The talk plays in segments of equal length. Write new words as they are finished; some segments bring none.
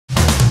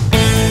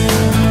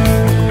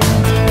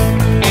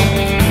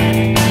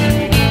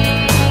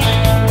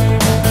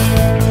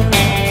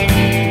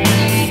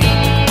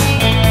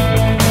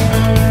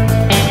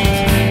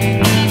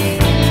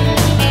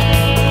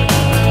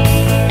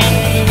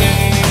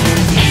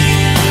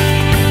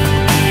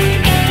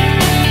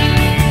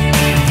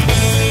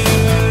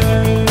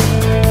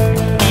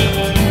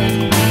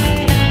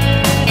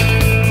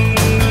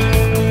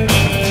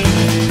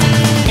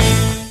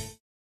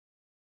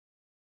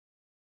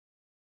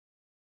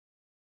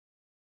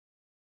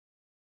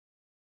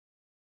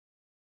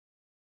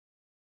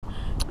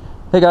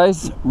Hey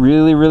guys,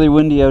 really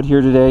windy out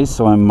here today,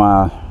 so I'm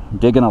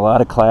digging a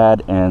lot of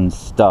clad and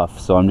stuff,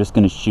 so I'm just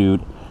going to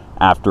shoot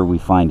after we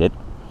find it.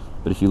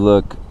 But if you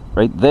look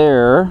right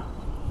there,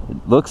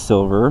 it looks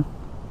silver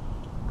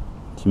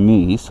to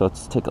me, so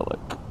let's take a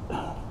look.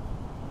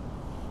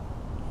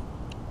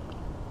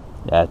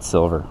 Yeah, it's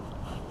silver.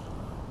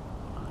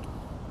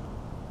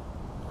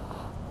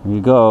 There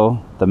you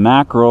go, the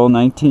mackerel,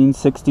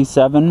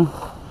 1967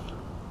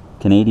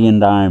 Canadian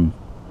dime.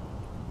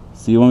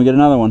 See you when we get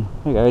another one.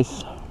 Hey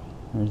guys,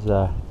 there's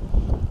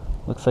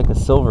looks like a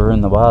silver in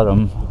the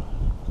bottom.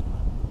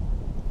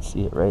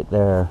 See it right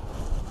there.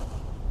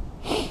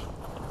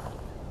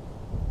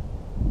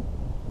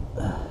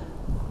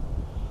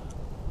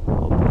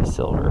 Oh, be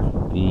silver,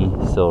 be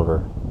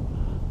silver.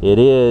 It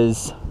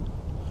is.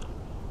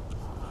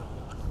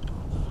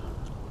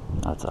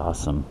 That's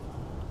awesome.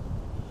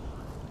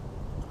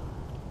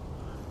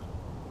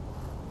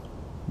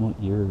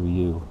 What year are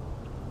you?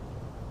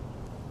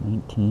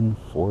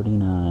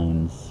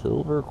 1949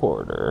 silver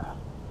quarter.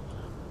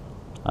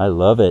 I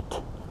love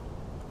it.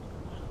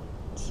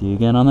 See you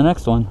again on the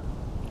next one.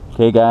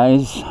 Okay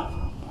guys,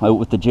 out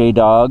with the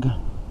J-Dog.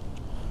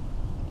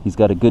 He's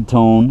got a good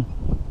tone.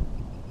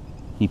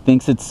 He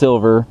thinks it's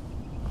silver.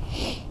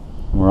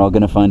 We're all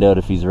gonna find out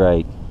if he's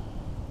right.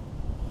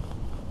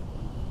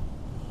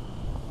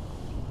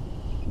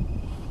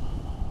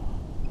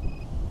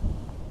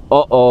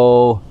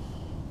 Uh-oh.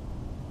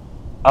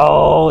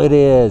 Oh, it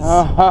is.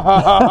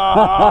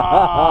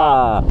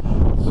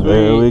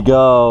 There we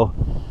go.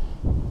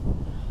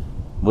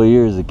 What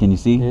year is it? Can you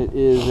see? It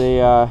is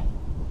a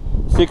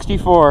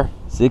 64.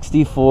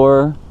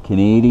 64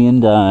 Canadian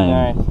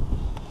dime. Nice.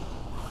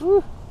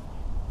 Woo.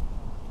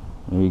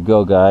 There you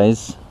go,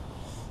 guys.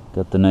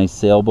 Got the nice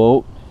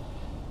sailboat.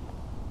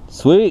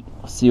 Sweet.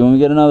 See you when we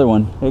get another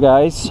one. Hey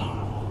guys,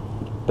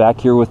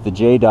 back here with the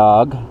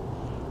J-Dog,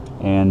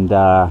 and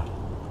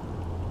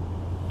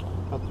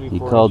he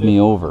called me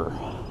over.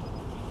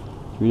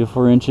 3 to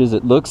 4 inches.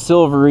 It looks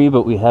silvery,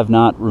 but we have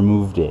not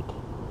removed it.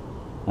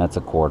 That's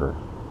a quarter.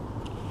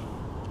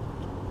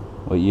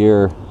 What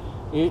year?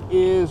 It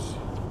is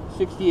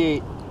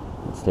 68.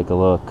 Let's take a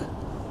look.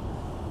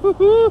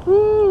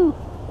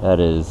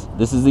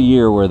 This is the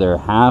year where they're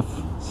half,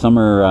 some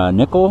are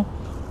nickel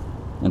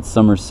and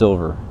some are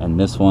silver. And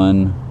this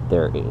one,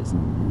 there is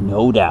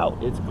no doubt.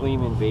 It's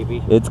gleaming,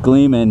 baby. It's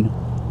gleaming.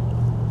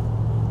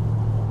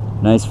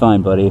 Nice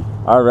find, buddy.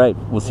 All right,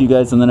 we'll see you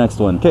guys in the next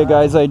one. Okay,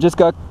 guys, I just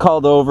got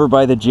called over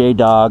by the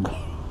J-Dog.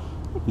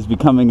 He's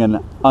becoming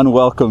an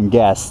unwelcome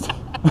guest.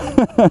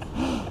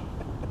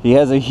 He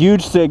has a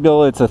huge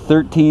signal. It's a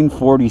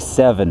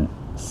 1347.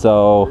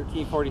 So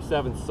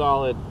 1347,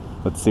 solid.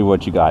 let's see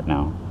what you got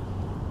now.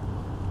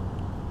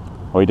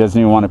 Oh, he doesn't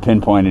even want to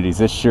pinpoint it. He's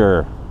just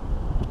sure.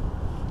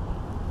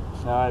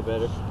 No, I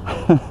better.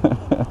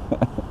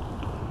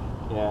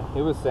 Yeah,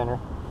 it was center.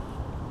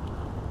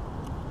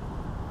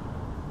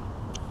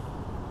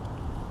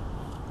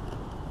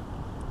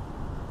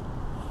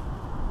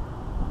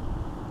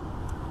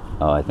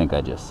 Oh, I think I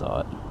just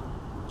saw it.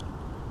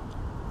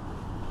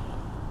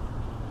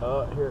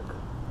 Oh, here.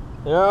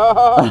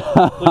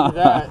 Yeah, look at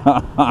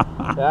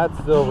that.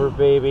 That's silver,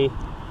 baby.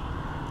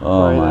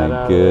 Oh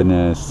my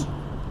goodness.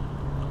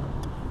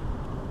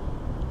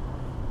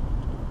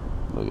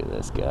 Look at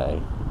this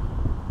guy.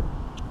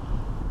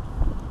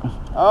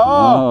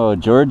 Oh, Oh,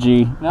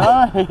 Georgie.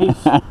 nice. Good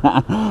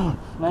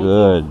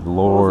Lord. What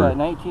was that,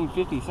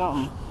 1950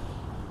 something?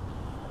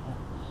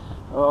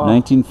 Oh.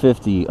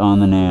 1950 on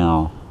the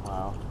nail.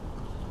 Wow.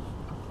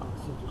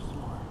 Let's see if there's some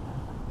more.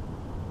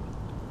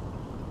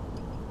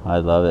 I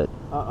love it.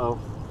 Uh-oh.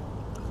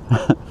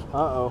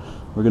 Uh-oh.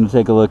 We're going to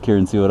take a look here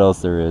and see what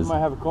else there is. Might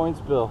have a coin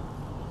spill.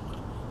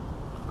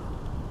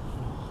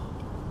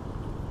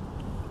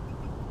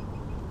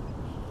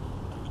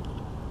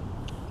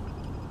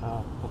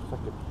 Looks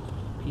like a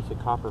piece of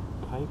copper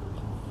pipe or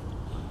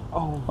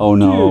something. Oh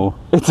no,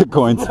 it's a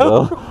coin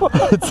spill.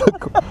 It's a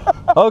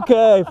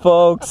okay,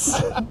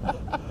 folks.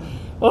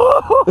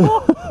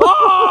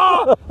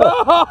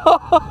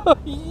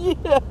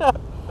 Yeah.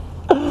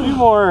 2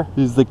 more.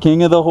 He's the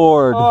king of the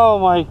horde. Oh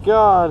my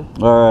god.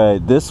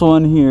 Alright, this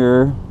one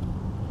here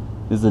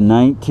is a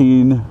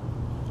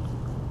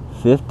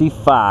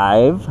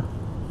 1955.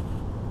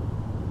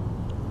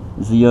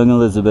 It's a young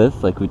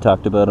Elizabeth, like we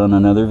talked about on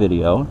another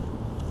video.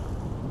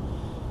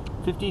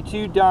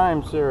 52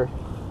 dime, sir.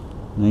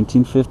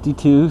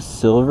 1952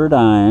 silver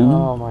dime.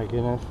 Oh my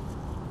goodness.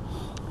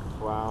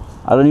 Wow.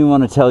 I don't even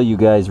want to tell you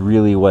guys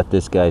really what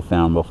this guy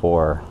found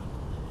before,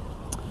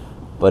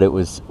 but it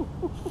was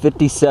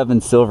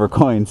 57 silver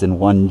coins in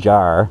one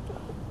jar.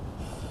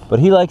 But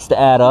he likes to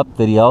add up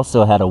that he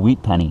also had a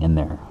wheat penny in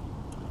there.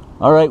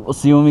 All right, we'll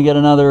see you when we get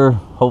another,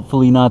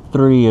 hopefully not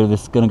 3, or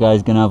this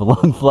guy's gonna have a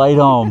long flight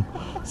home.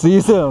 See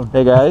you soon.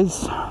 Hey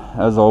guys,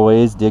 as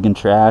always, digging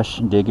trash,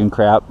 digging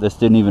crap. This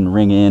didn't even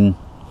ring in.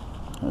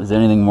 It was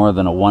anything more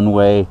than a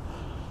one-way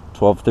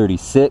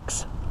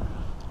 1236.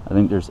 I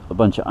think there's a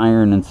bunch of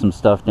iron and some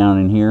stuff down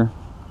in here,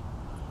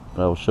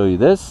 but I will show you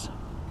this.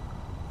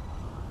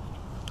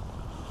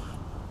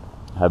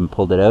 Haven't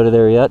pulled it out of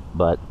there yet,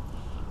 but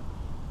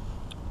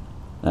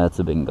that's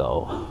a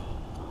bingo.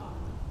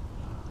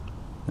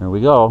 There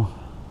we go.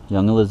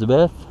 Young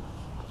Elizabeth.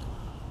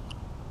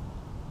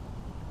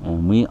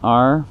 And we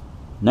are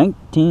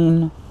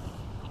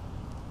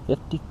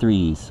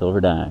 1953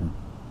 silver dime.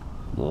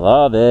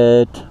 Love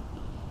it.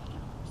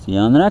 See you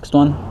on the next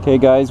one. Okay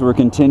guys, we're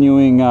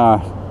continuing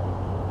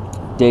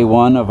day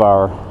one of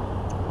our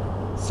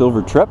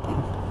silver trip,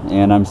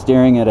 and I'm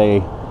staring at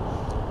a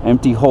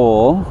empty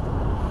hole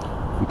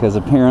because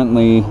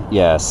apparently,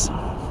 yes,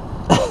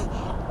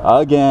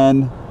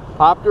 again,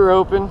 Popped her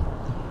open.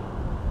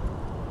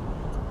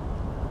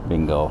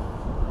 bingo.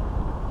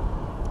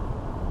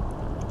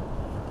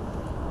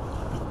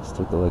 Let's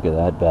take a look at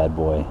that bad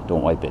boy.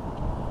 Don't wipe it.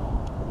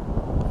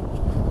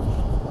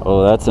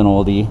 Oh, that's an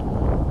oldie.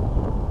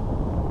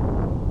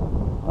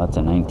 That's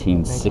a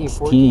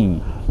 1916.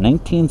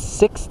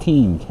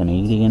 1916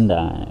 Canadian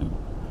dime.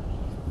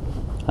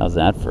 How's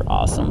that for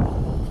awesome?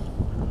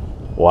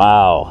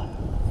 Wow.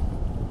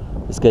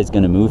 This guy's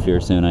gonna move here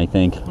soon, I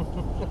think.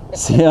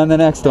 See you on the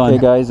next one.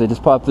 Okay guys, I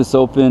just popped this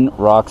open.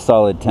 Rock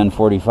solid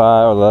 1045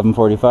 or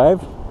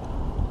 1145.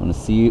 I'm gonna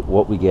see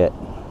what we get.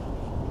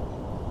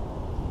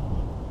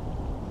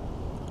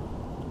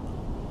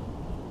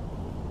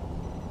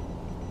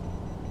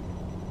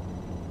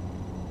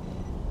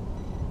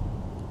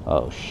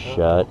 Oh,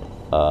 shut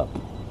up.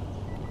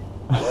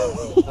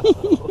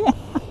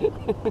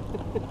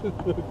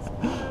 Looks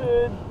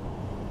good.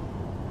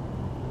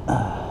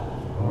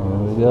 There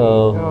we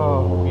go.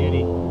 Oh, beauty.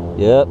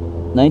 Yep,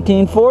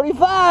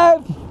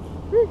 1945.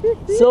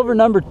 Silver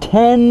number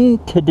 10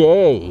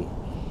 today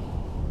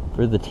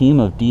for the team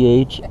of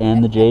DH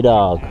and the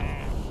J-Dog.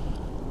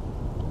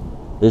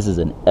 This is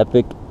an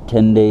epic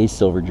 10-day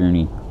silver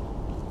journey.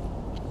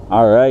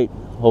 All right,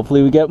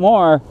 hopefully we get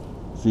more.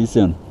 See you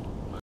soon.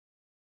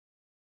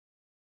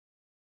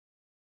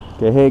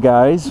 Okay, hey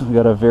guys, we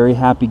got a very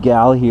happy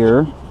gal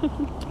here.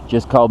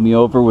 Just called me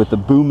over with the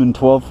booming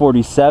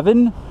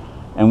 1247,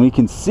 and we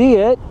can see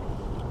it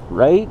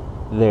right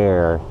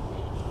there.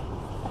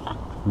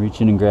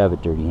 Reach in and grab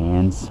it, dirty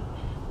hands.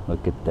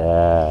 Look at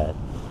that.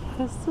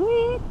 So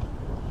sweet.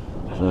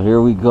 So here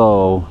we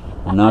go.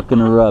 I'm not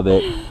gonna rub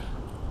it. You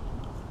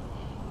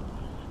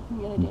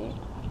gonna do it?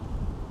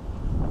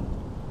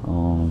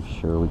 Oh, I'm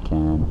sure we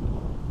can.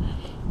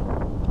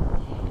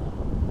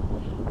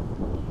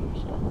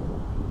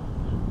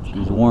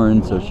 She's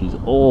worn, so she's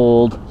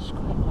old.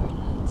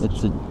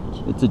 It's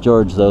a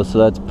George though, so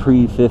that's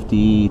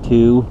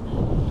pre-52,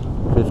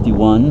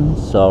 51.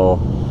 So I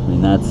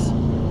mean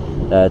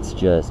that's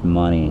just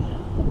money.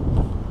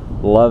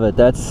 Love it.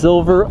 That's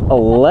silver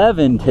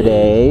 11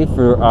 today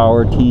for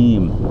our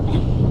team.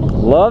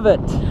 Love it.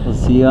 We'll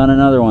see you on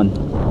another one.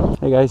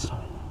 Hey guys,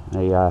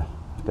 I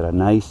got a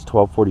nice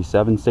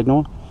 1247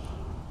 signal,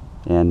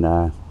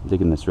 and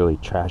digging this really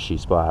trashy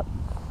spot.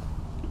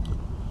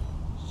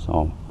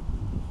 So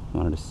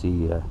wanted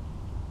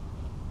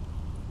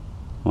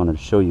to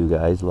show you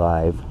guys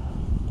live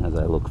as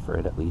I look for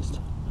it, at least.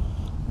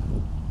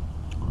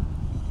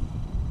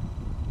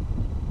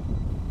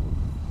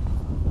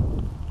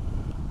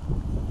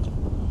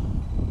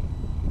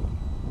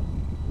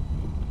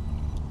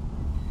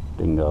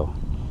 Bingo.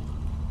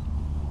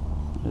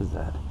 What is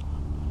that?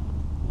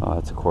 Oh,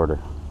 that's a quarter.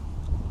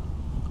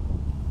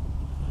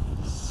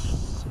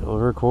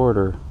 Silver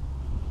quarter.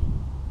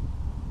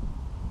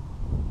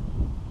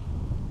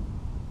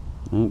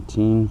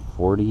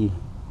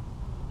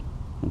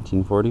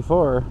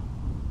 1944.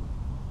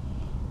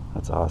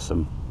 That's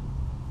awesome.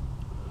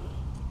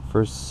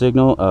 First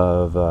signal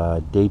of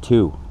day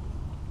 2.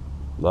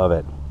 Love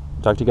it.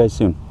 Talk to you guys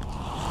soon.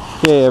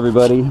 Okay,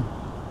 everybody.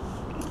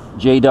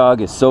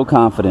 J-Dog is so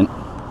confident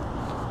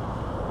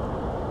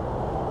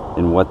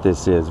in what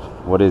this is.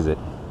 What is it?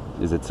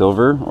 Is it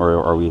silver,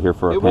 or are we here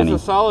for a penny? It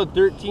was a solid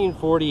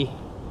 1340,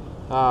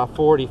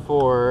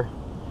 44,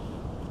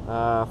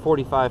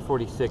 45,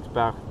 46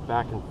 back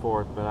and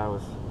forth, but I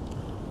was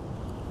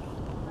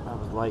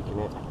liking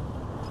it.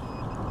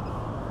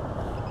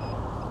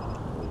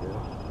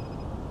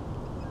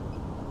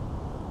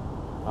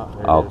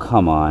 Oh,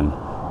 come on.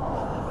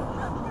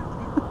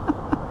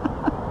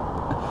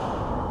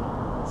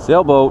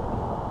 Sailboat.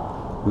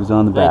 Who's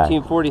on the back?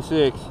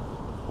 1946.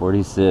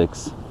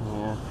 46.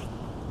 Yeah.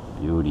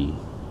 Beauty.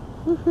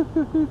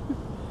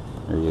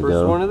 There you First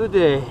go. one of the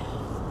day.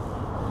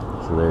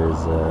 So there's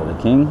the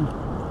king.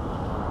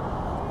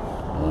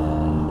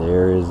 And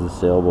there is the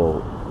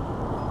sailboat.